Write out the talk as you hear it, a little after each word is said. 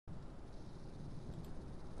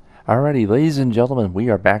Alrighty, ladies and gentlemen, we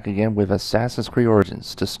are back again with Assassin's Creed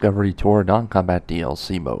Origins Discovery Tour Non-Combat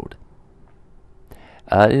DLC mode.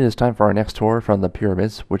 It is time for our next tour from the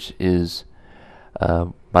pyramids, which is,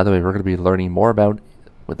 by the way, we're going to be learning more about,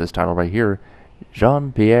 with this title right here,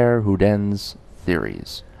 Jean-Pierre Houdin's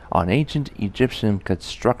theories on ancient Egyptian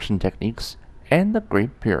construction techniques and the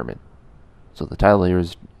Great Pyramid. So the title here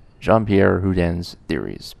is Jean-Pierre Houdin's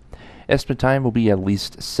theories. Estimate time will be at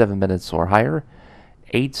least 7 minutes or higher.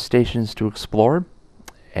 8 stations to explore,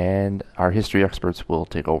 and our history experts will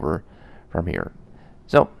take over from here.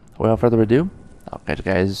 So, without further ado, I'll catch you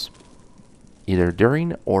guys either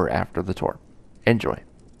during or after the tour. Enjoy.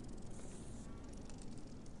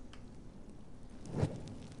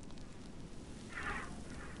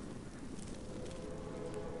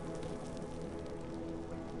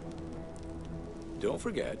 Don't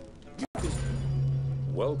forget,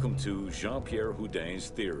 welcome to Jean-Pierre Houdin's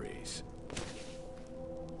theories.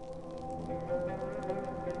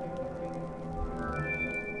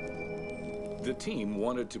 The team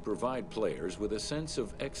wanted to provide players with a sense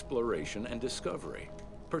of exploration and discovery,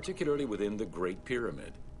 particularly within the Great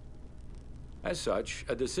Pyramid. As such,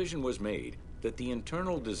 a decision was made that the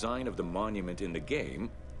internal design of the monument in the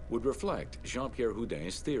game would reflect Jean-Pierre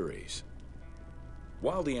Houdin's theories.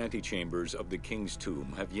 While the antechambers of the King's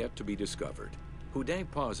Tomb have yet to be discovered, Houdin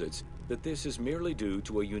posits that this is merely due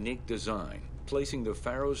to a unique design, placing the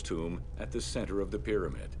Pharaoh's tomb at the center of the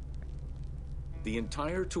pyramid. The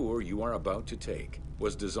entire tour you are about to take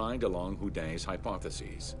was designed along Houdin's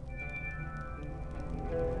hypotheses.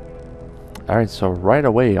 Alright, so right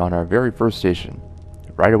away on our very first station,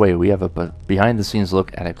 right away we have a behind-the-scenes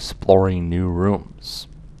look at exploring new rooms.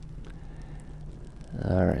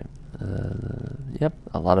 Alright, yep,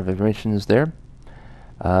 a lot of information is there.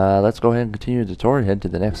 Let's go ahead and continue the tour and head to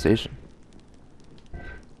the next station.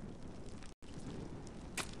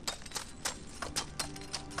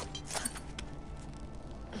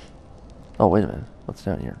 Oh, wait a minute. What's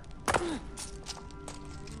down here?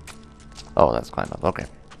 Oh, that's climb up. Okay.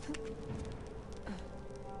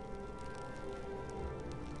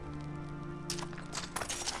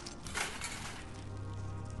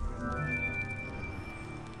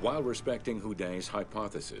 While respecting Houdin's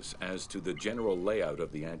hypothesis as to the general layout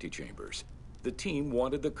of the antechambers, the team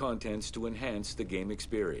wanted the contents to enhance the game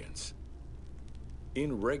experience.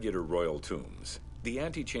 In regular royal tombs, the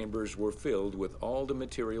antechambers were filled with all the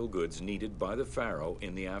material goods needed by the pharaoh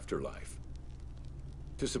in the afterlife.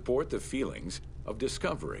 To support the feelings of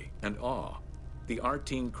discovery and awe, the art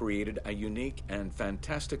team created a unique and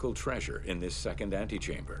fantastical treasure in this second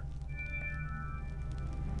antechamber.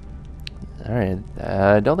 Alright,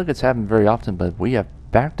 I don't think it's happened very often, but we have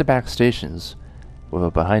back-to-back stations with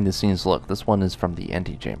a behind-the-scenes look. This one is from the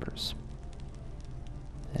antechambers.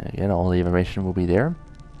 And again, all the information will be there.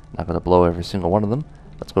 Not going to blow every single one of them.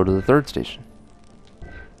 Let's go to the third station.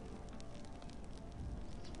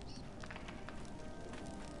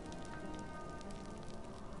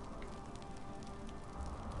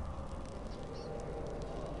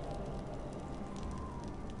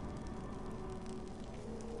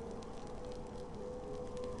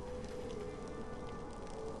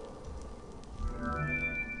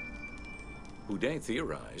 Houdin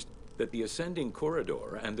theorized that the ascending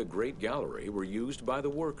corridor and the Great Gallery were used by the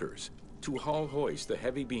workers to haul hoist the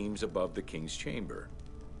heavy beams above the king's chamber.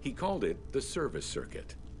 He called it the service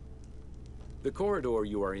circuit. The corridor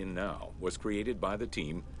you are in now was created by the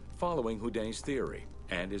team following Houdin's theory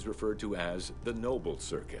and is referred to as the noble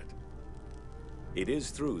circuit. It is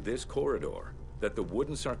through this corridor that the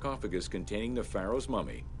wooden sarcophagus containing the pharaoh's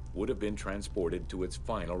mummy would have been transported to its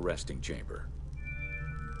final resting chamber.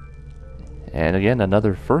 And again,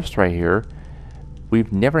 another first right here.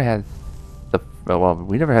 We've never had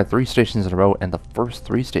we never had 3 stations in a row, and the first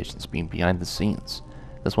 3 stations being behind the scenes.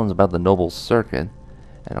 This one's about the noble circuit,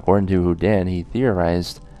 and according to Houdin, he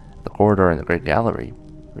theorized the corridor and the Great Gallery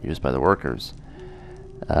were used by the workers,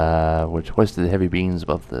 which hoisted the heavy beams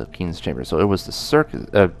above the king's chamber. So it was the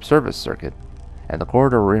service circuit, and the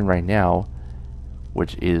corridor we're in right now,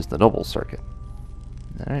 which is the noble circuit.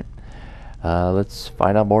 All right, let's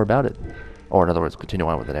find out more about it. Or in other words, continue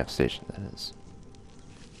on with the next station, that is.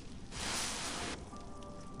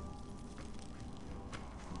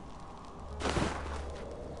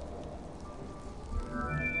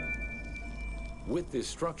 With this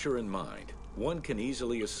structure in mind, one can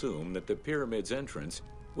easily assume that the pyramid's entrance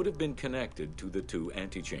would have been connected to the 2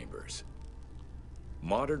 antechambers.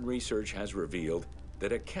 Modern research has revealed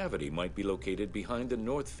that a cavity might be located behind the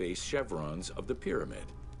north face chevrons of the pyramid.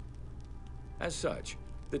 As such,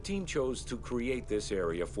 the team chose to create this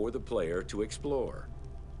area for the player to explore.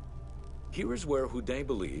 Here is where Houdin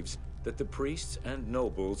believes that the priests and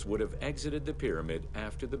nobles would have exited the pyramid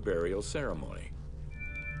after the burial ceremony.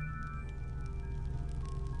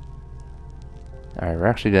 Alright, we're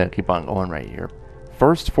actually going to keep on going right here.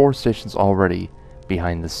 First 4 stations already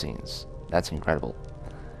behind the scenes. That's incredible.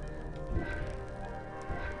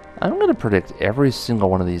 I'm going to predict every single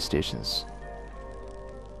one of these stations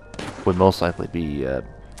would most likely be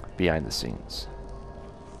behind the scenes.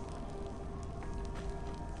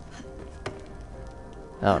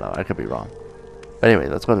 Oh no, I could be wrong. But anyway,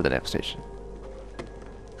 let's go to the next station.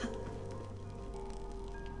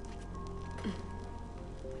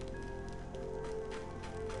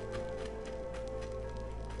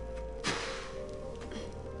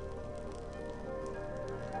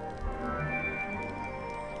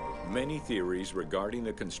 Many theories regarding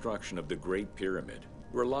the construction of the Great Pyramid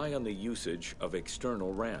rely on the usage of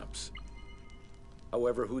external ramps.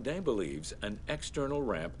 However, Houdin believes an external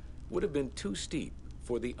ramp would have been too steep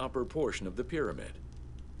for the upper portion of the pyramid.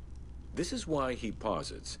 This is why he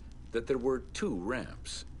posits that there were 2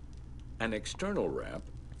 ramps. An external ramp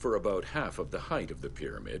for about half of the height of the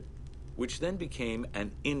pyramid, which then became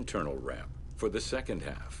an internal ramp for the second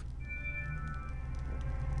half.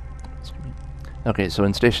 Okay, so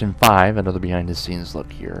in Station 5, another behind-the-scenes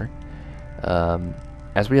look here.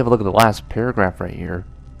 As we have a look at the last paragraph right here,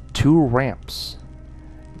 2 ramps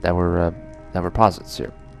that were posits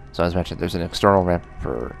here. So as mentioned, there's an external ramp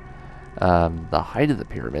for the height of the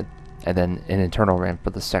pyramid, and then an internal ramp for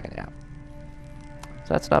the second half.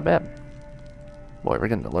 So that's not bad. Boy, we're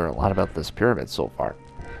getting to learn a lot about this pyramid so far.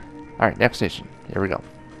 Alright, next station. Here we go.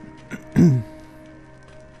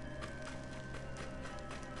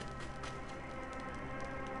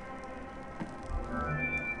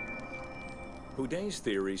 Houdin's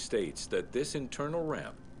theory states that this internal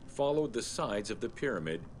ramp followed the sides of the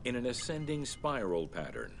pyramid in an ascending spiral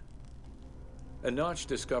pattern. A notch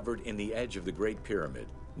discovered in the edge of the Great Pyramid,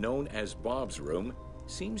 known as Bob's Room,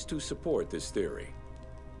 seems to support this theory.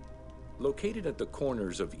 Located at the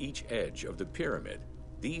corners of each edge of the pyramid,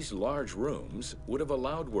 these large rooms would have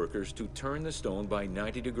allowed workers to turn the stone by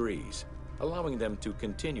 90 degrees, allowing them to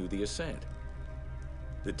continue the ascent.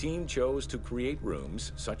 The team chose to create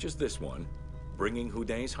rooms such as this one, bringing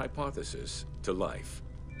Houdin's hypothesis to life.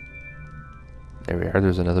 There we are.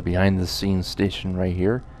 There's another behind-the-scenes station right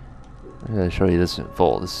here. I'm going to show you this in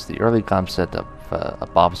full. This is the early concept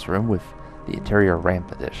of Bob's Room with the interior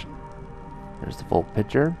ramp addition. There's the full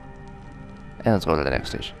picture. And let's go to the next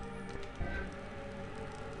station.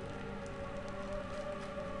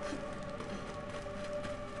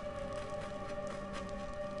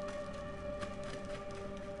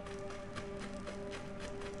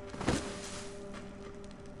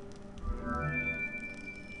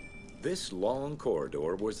 This long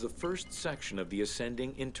corridor was the first section of the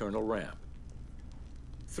ascending internal ramp.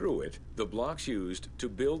 Through it, the blocks used to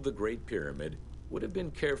build the Great Pyramid would have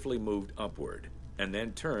been carefully moved upward and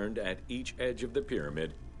then turned at each edge of the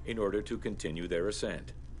pyramid in order to continue their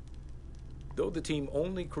ascent. Though the team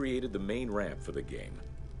only created the main ramp for the game,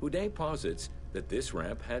 Houdin posits that this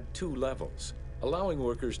ramp had 2 levels, allowing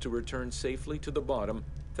workers to return safely to the bottom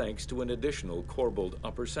thanks to an additional corbelled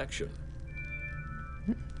upper section.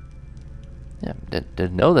 Yeah,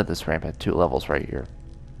 didn't know that this ramp had 2 levels right here.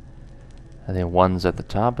 I think one's at the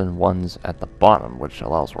top and one's at the bottom, which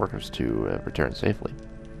allows workers to return safely.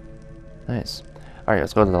 Nice. Alright,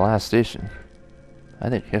 let's go to the last station. I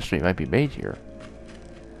think history might be made here.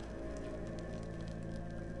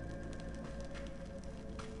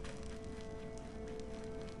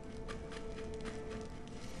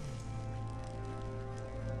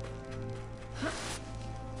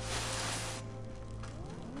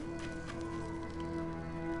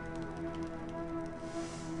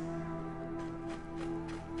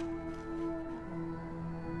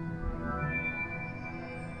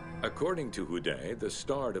 According to Houdin, the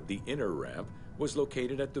start of the inner ramp was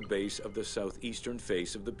located at the base of the southeastern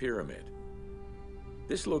face of the pyramid.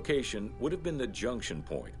 This location would have been the junction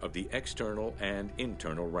point of the external and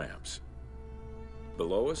internal ramps.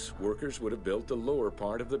 Below us, workers would have built the lower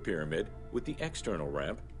part of the pyramid with the external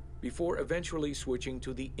ramp before eventually switching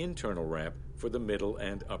to the internal ramp for the middle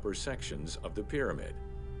and upper sections of the pyramid.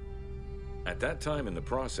 At that time in the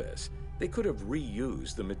process, they could have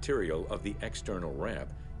reused the material of the external ramp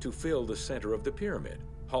to fill the center of the pyramid,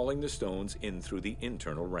 hauling the stones in through the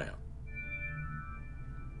internal ramp.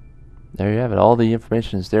 There you have it. All the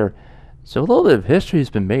information is there. So a little bit of history has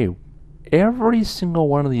been made. Every single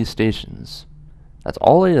one of these stations, that's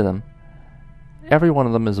all 8 of them, every one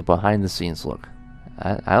of them is a behind-the-scenes look.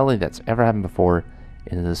 I don't think that's ever happened before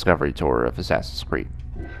in the Discovery Tour of Assassin's Creed.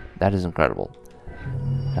 That is incredible.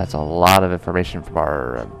 That's a lot of information from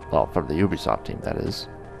our, well, from the Ubisoft team, that is.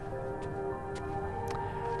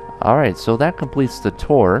 Alright, so that completes the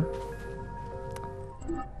tour.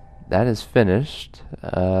 That is finished.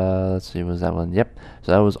 Let's see, was that one? Yep.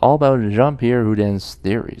 So that was all about Jean-Pierre Houdin's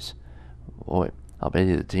theories. Boy, I'll bet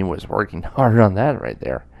you the team was working hard on that right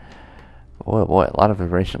there. Boy, boy, a lot of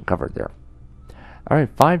information covered there. Alright,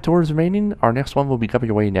 5 tours remaining. Our next one will be coming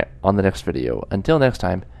your way on the next video. Until next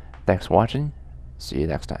time, thanks for watching. See you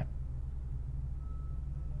next time.